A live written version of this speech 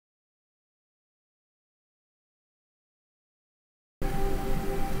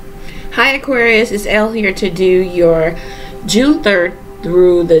Hi Aquarius, it's Elle here to do your June 3rd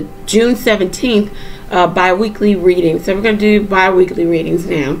through the June 17th bi-weekly readings. So we're going to do bi-weekly readings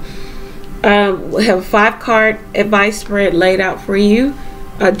now. We have a 5-card advice spread laid out for you.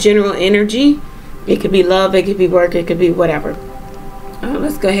 General energy. It could be love, it could be work, it could be whatever.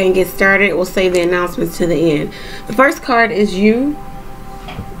 Let's go ahead and get started. We'll save the announcements to the end. The first card is you,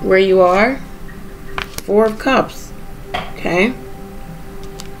 where you are. 4 of Cups. Okay.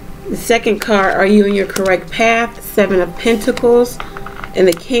 The second card, are you in your correct path? 7 of Pentacles. And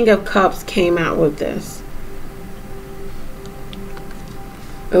the King of Cups came out with this.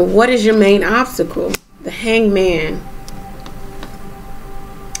 And what is your main obstacle? The Hangman.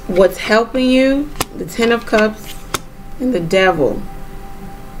 What's helping you? The 10 of Cups and the Devil.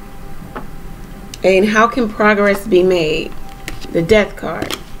 And how can progress be made? The Death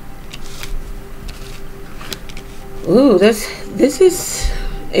card. Ooh, this is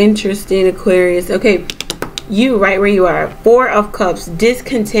interesting, Aquarius. Okay, you right where you are. 4 of Cups,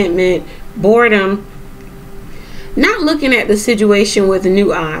 discontentment, boredom, not looking at the situation with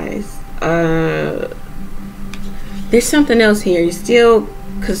new eyes. There's something else here. You're still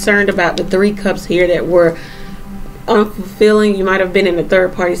concerned about the 3 cups here that were unfulfilling. You might have been in a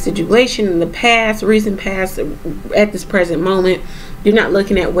third-party situation in the past, recent past, at this present moment. You're not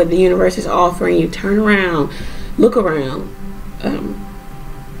looking at what the universe is offering you. Turn around, look around.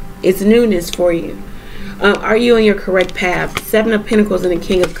 It's newness for you. Are you on your correct path? 7 of Pentacles and the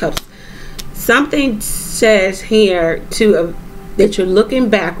King of Cups. Something says here that you're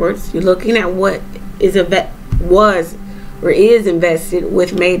looking backwards. You're looking at what was or is invested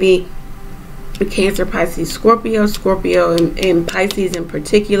with maybe a Cancer, Pisces, Scorpio and Pisces in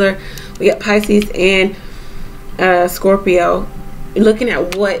particular. We got Pisces and Scorpio. You're looking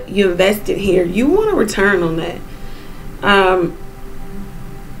at what you invested here. You want a return on that.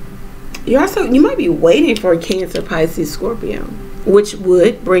 You might be waiting for a Cancer, Pisces, Scorpio, which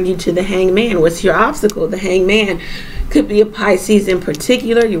would bring you to the Hangman. What's your obstacle? The Hangman could be a Pisces in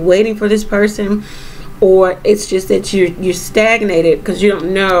particular. You're waiting for this person, or it's just that you're stagnated because you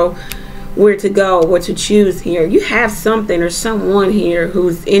don't know where to go, what to choose here. You have something or someone here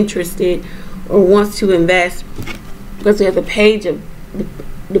who's interested or wants to invest, because we have the Page of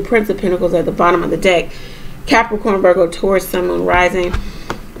the Prince of Pentacles at the bottom of the deck. Capricorn, Virgo, Taurus, Sun, Moon, Rising.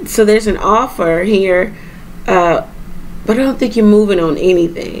 So there's an offer here, but I don't think you're moving on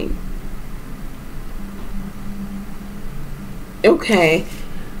anything. Okay.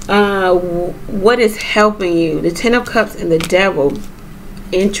 What is helping you? The 10 of Cups and the Devil.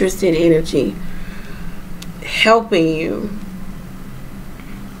 Interest in energy. Helping you.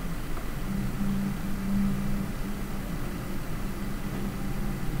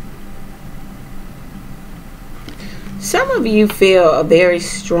 Some of you feel a very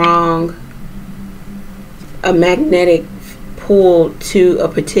strong, magnetic pull to a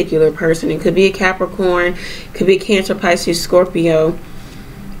particular person. It could be a Capricorn, it could be a Cancer, Pisces, Scorpio.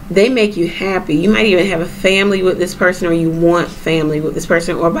 They make you happy. You might even have a family with this person, or you want family with this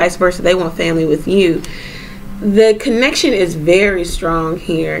person, or vice versa. They want family with you. The connection is very strong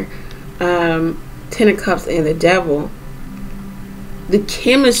here. 10 of Cups and the Devil. The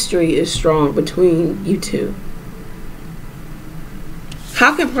chemistry is strong between you two.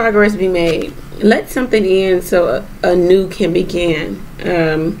 How can progress be made? Let something in so a new can begin.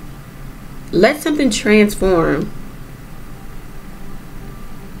 Let something transform.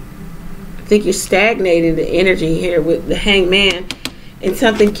 I think you're stagnating the energy here with the Hangman, and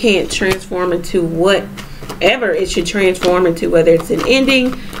something can't transform into whatever it should transform into, whether it's an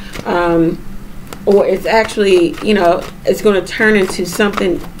ending or it's actually, you know, it's going to turn into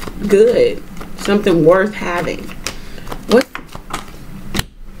something good, something worth having.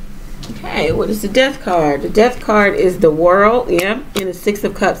 What is the Death card? The Death card is the World, yeah, and the 6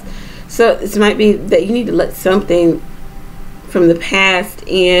 of Cups. So this might be that you need to let something from the past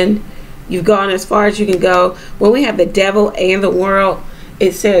in. You've gone as far as you can go. When we have the Devil and the World,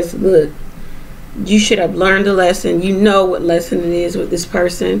 it says, look, you should have learned a lesson. You know what lesson it is with this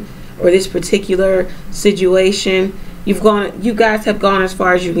person or this particular situation. You guys have gone as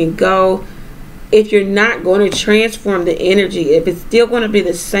far as you can go. If you're not going to transform the energy, if it's still going to be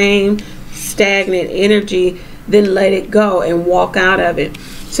the same stagnant energy, then let it go and walk out of it.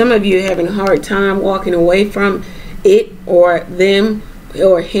 Some of you are having a hard time walking away from it or them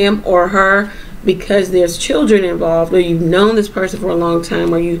or him or her because there's children involved, or you've known this person for a long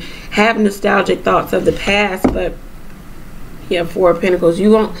time, or you have nostalgic thoughts of the past. But you have 4 of Pentacles.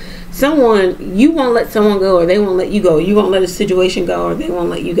 You won't let someone go, or they won't let you go. You won't let a situation go, or they won't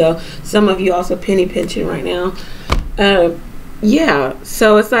let you go. Some of you also penny pinching right now. Yeah,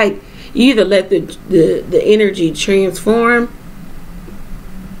 so it's like You either let the energy transform,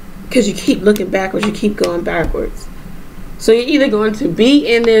 because you keep looking backwards, you keep going backwards. So you're either going to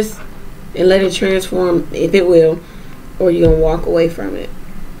be in this and let it transform, if it will, or you're going to walk away from it.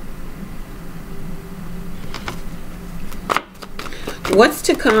 What's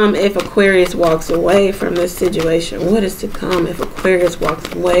to come if Aquarius walks away from this situation? What is to come if Aquarius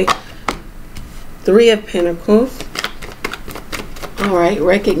walks away? 3 of Pentacles. All right,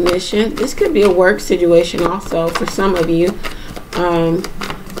 recognition. This could be a work situation also for some of you.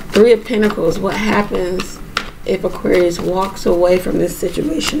 3 of Pentacles. What happens if Aquarius walks away from this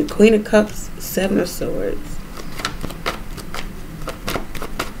situation? Queen of Cups, 7 of Swords.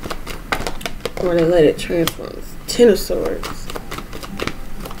 Or they let it transform. 10 of Swords.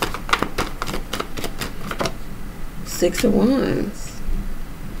 6 of Wands.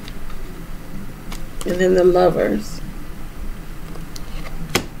 And then the Lovers.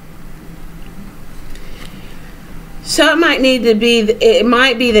 So it might be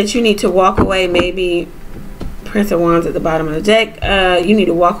that you need to walk away. Maybe Prince of Wands at the bottom of the deck. You need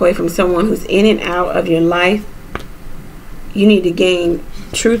to walk away from someone who's in and out of your life. You need to gain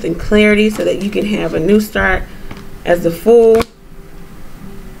truth and clarity so that you can have a new start. As the Fool,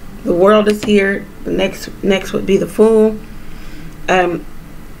 the World is here. The next would be the Fool.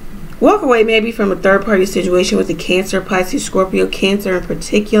 Walk away maybe from a third-party situation with a Cancer, Pisces, Scorpio, Cancer in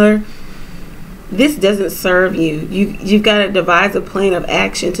particular. This doesn't serve you. You've got to devise a plan of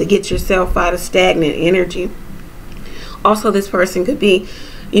action to get yourself out of stagnant energy. Also, this person could be,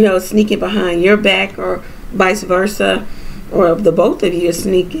 you know, sneaking behind your back, or vice versa, or the both of you are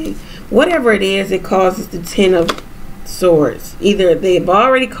sneaking. Whatever it is, it causes the 10 of Swords. Either they've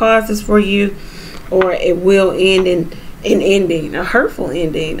already caused this for you, or it will end in an ending, a hurtful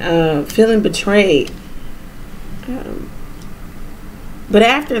ending, feeling betrayed. But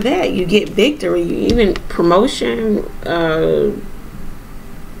after that, you get victory, even promotion,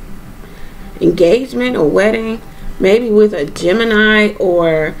 engagement or wedding, maybe with a Gemini,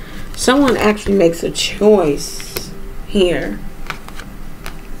 or someone actually makes a choice here.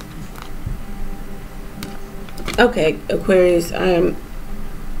 Okay, Aquarius,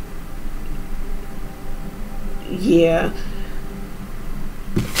 yeah,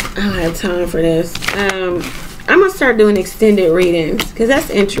 I don't have time for this. I'm gonna start doing extended readings, because that's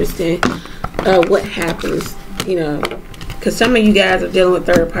interesting. What happens, you know, because some of you guys are dealing with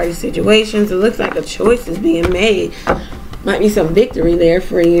third-party situations. It looks like a choice is being made. Might be some victory there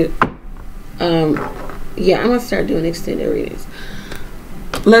for you. Yeah, I'm gonna start doing extended readings.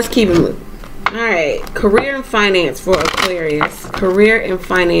 Let's keep it moving. All right, career and finance for Aquarius. Career and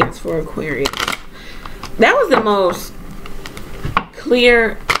finance for Aquarius. That was the most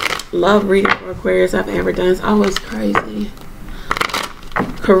clear love reading for Aquarius I've ever done. It's always crazy.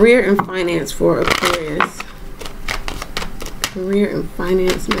 Career and finance for Aquarius. Career and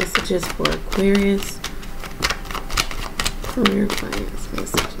finance messages for Aquarius. Career and finance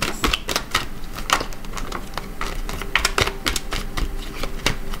messages.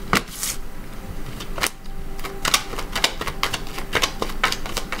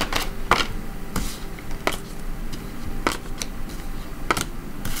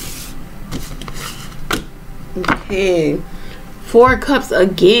 Okay, 4 of Cups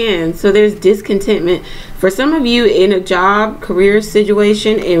again. So there's discontentment for some of you in a job, career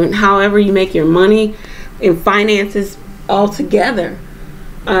situation, and however you make your money and finances altogether.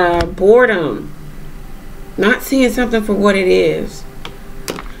 Boredom, not seeing something for what it is.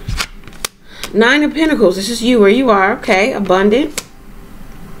 9 of Pentacles. It's just you where you are. Okay, abundant.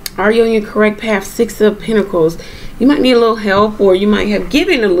 Are you on your correct path? 6 of Pentacles. You might need a little help, or you might have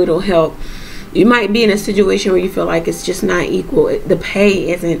given a little help. You might be in a situation where you feel like it's just not equal. The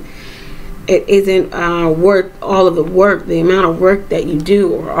pay isn't worth all of the work, the amount of work that you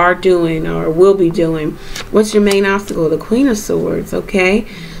do or are doing or will be doing. What's your main obstacle? The Queen of Swords. Okay,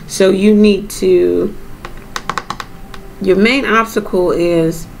 so you need to, your main obstacle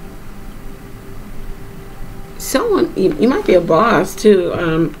is someone, you might be a boss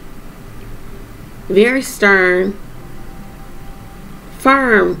too, very stern,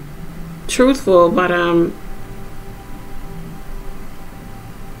 firm, truthful, but and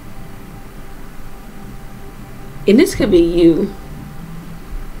this could be you,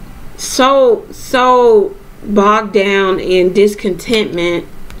 so bogged down in discontentment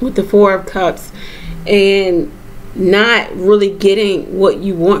with the 4 of Cups and not really getting what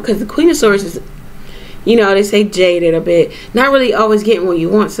you want, because the Queen of Swords is, you know, they say jaded a bit, not really always getting what you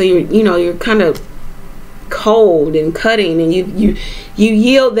want. So you're kind of cold and cutting, and you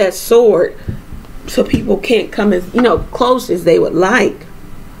yield that sword so people can't come as, you know, close as they would like.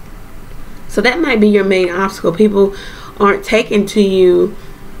 So that might be your main obstacle. People aren't taken to you,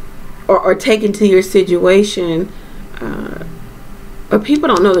 or taken to your situation, or people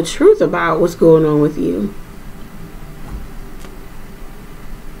don't know the truth about what's going on with you,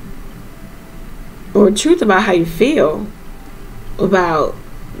 or truth about how you feel about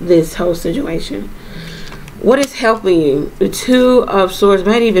this whole situation. What is helping you? The Two of Swords,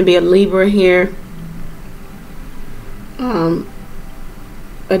 might even be a Libra here.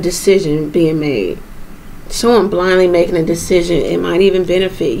 A decision being made. Someone blindly making a decision. It might even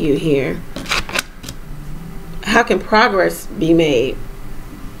benefit you here. How can progress be made?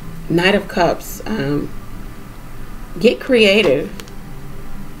 Knight of Cups. Get creative.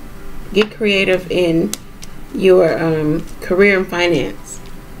 Get creative in your career and finance.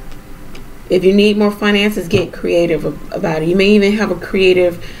 If you need more finances, get creative about it. You may even have a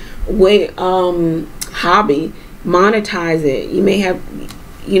creative way, hobby. Monetize it. You may have,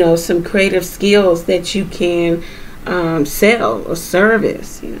 you know, some creative skills that you can sell or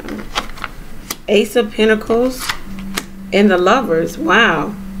service, you know. Ace of Pentacles and the Lovers.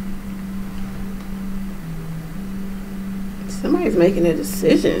 Wow. Somebody's making a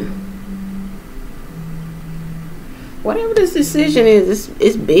decision. Whatever this decision is,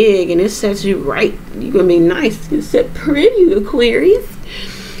 it's big and it sets you right. You're going to be nice and set pretty, Aquarius.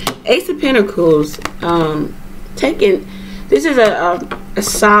 Ace of Pentacles. This is a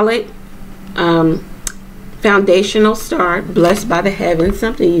solid foundational start, blessed by the heavens.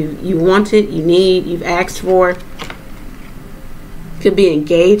 Something you wanted, you need, you've asked for. Could be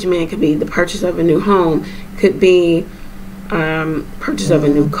engagement, could be the purchase of a new home, could be purchase of a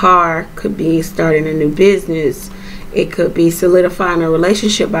new car, could be starting a new business. It could be solidifying a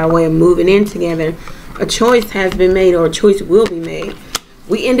relationship by way of moving in together. A choice has been made, or a choice will be made.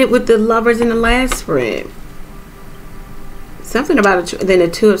 We ended with the Lovers in the last spread. Something about then the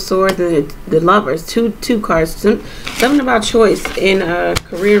Two of Swords and the Lovers. Two cards. Something about choice in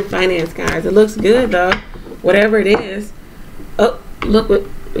career and finance, guys. It looks good though. Whatever it is. Oh, look what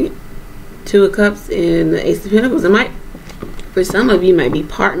Two of Cups and the Ace of Pentacles. It might, for some of you, might be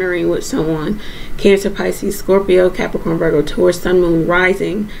partnering with someone. Cancer, Pisces, Scorpio, Capricorn, Virgo, Taurus, Sun, Moon,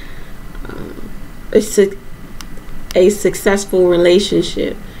 Rising. A successful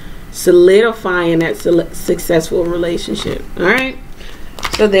relationship. Solidifying that successful relationship. All right.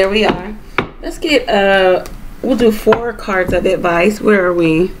 So there we are. Let's get, we'll do 4 cards of advice. Where are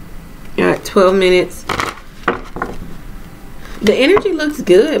we? At 12 minutes. The energy looks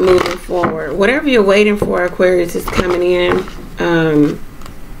good moving forward. Whatever you're waiting for, Aquarius, is coming in.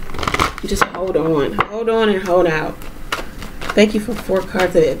 Just hold on. Hold on and hold out. Thank you for 4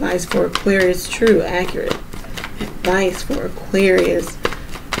 cards of advice for Aquarius. True, accurate. Advice for Aquarius.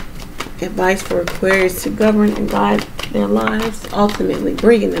 Advice for Aquarius to govern and guide their lives, ultimately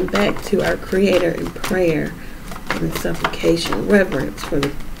bringing them back to our Creator in prayer and supplication, reverence for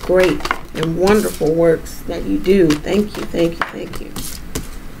the great and wonderful works that you do. Thank you, thank you, thank you.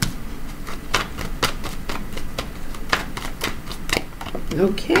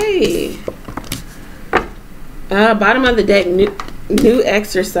 Okay. Bottom of the deck, new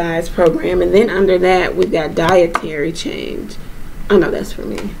exercise program, and then under that we've got dietary change. Oh no, that's for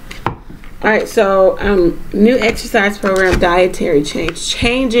me. All right, so new exercise program, dietary change,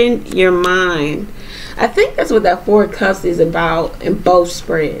 changing your mind. I think that's what that 4 of Cups is about in both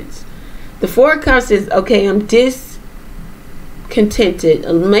spreads. The 4 of Cups is, okay, I'm discontented,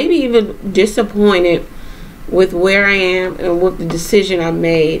 maybe even disappointed with where I am and with the decision I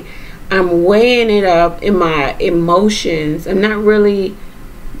made. I'm weighing it up in my emotions. I'm not really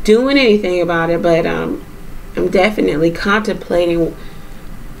doing anything about it, but I'm definitely contemplating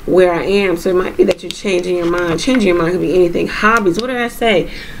where I am. So it might be that you're changing your mind. Changing your mind could be anything. Hobbies. What did I say?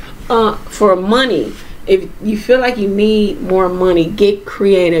 For money. If you feel like you need more money, get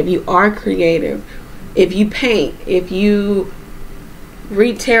creative. You are creative. If you paint, if you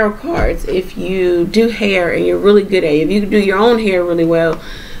read tarot cards, if you do hair and you're really good at it, if you do your own hair really well,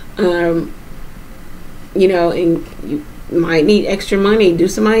 you know, and you might need extra money, do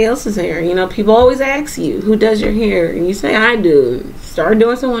somebody else's hair. You know, people always ask you, who does your hair? And you say, I do. Start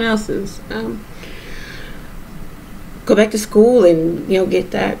doing someone else's. Go back to school and, you know,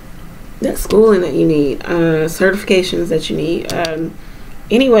 get that schooling that you need, certifications that you need.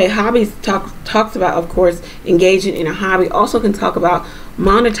 Anyway, hobbies talks about, of course, engaging in a hobby. Also can talk about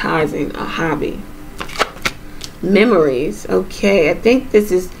monetizing a hobby. Memories. Okay, I think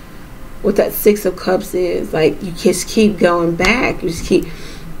this is what that 6 of Cups is. Like, you just keep going back. You just keep,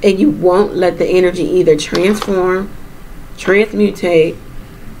 and you won't let the energy either transform, transmutate,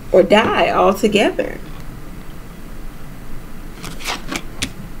 or die altogether.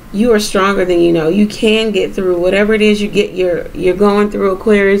 you are stronger than you know. You can get through whatever it is you're going through,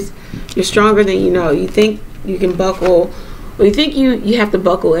 Aquarius. You're stronger than you know. You think you can buckle, or you think you have to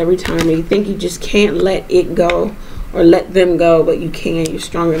buckle every time, or you think you just can't let it go or let them go, but you can. You're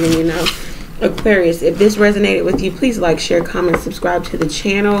stronger than you know. Aquarius, if this resonated with you, please like, share, comment, subscribe to the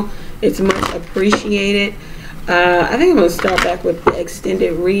channel. It's much appreciated. I think I'm going to start back with the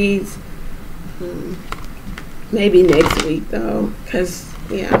extended reads. Maybe next week though, because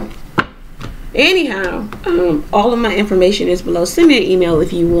yeah. Anyhow, all of my information is below. Send me an email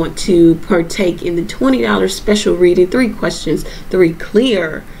if you want to partake in the $20 special reading. 3 questions, 3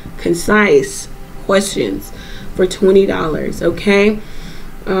 clear, concise questions for $20. Okay.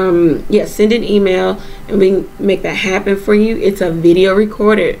 Yeah, send an email and we can make that happen for you. It's a video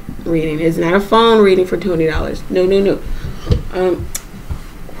recorded reading. It's not a phone reading for $20. No.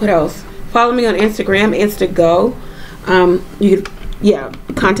 What else? Follow me on Instagram, InstaGo. You could,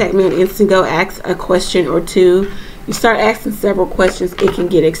 contact me on InstaGo. Ask a question or 2. You start asking several questions, it can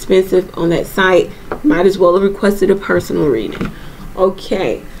get expensive on that site. Might as well have requested a personal reading.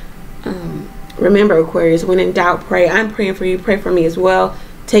 Okay. Remember, Aquarius, when in doubt, pray. I'm praying for you. Pray for me as well.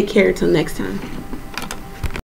 Take care until next time.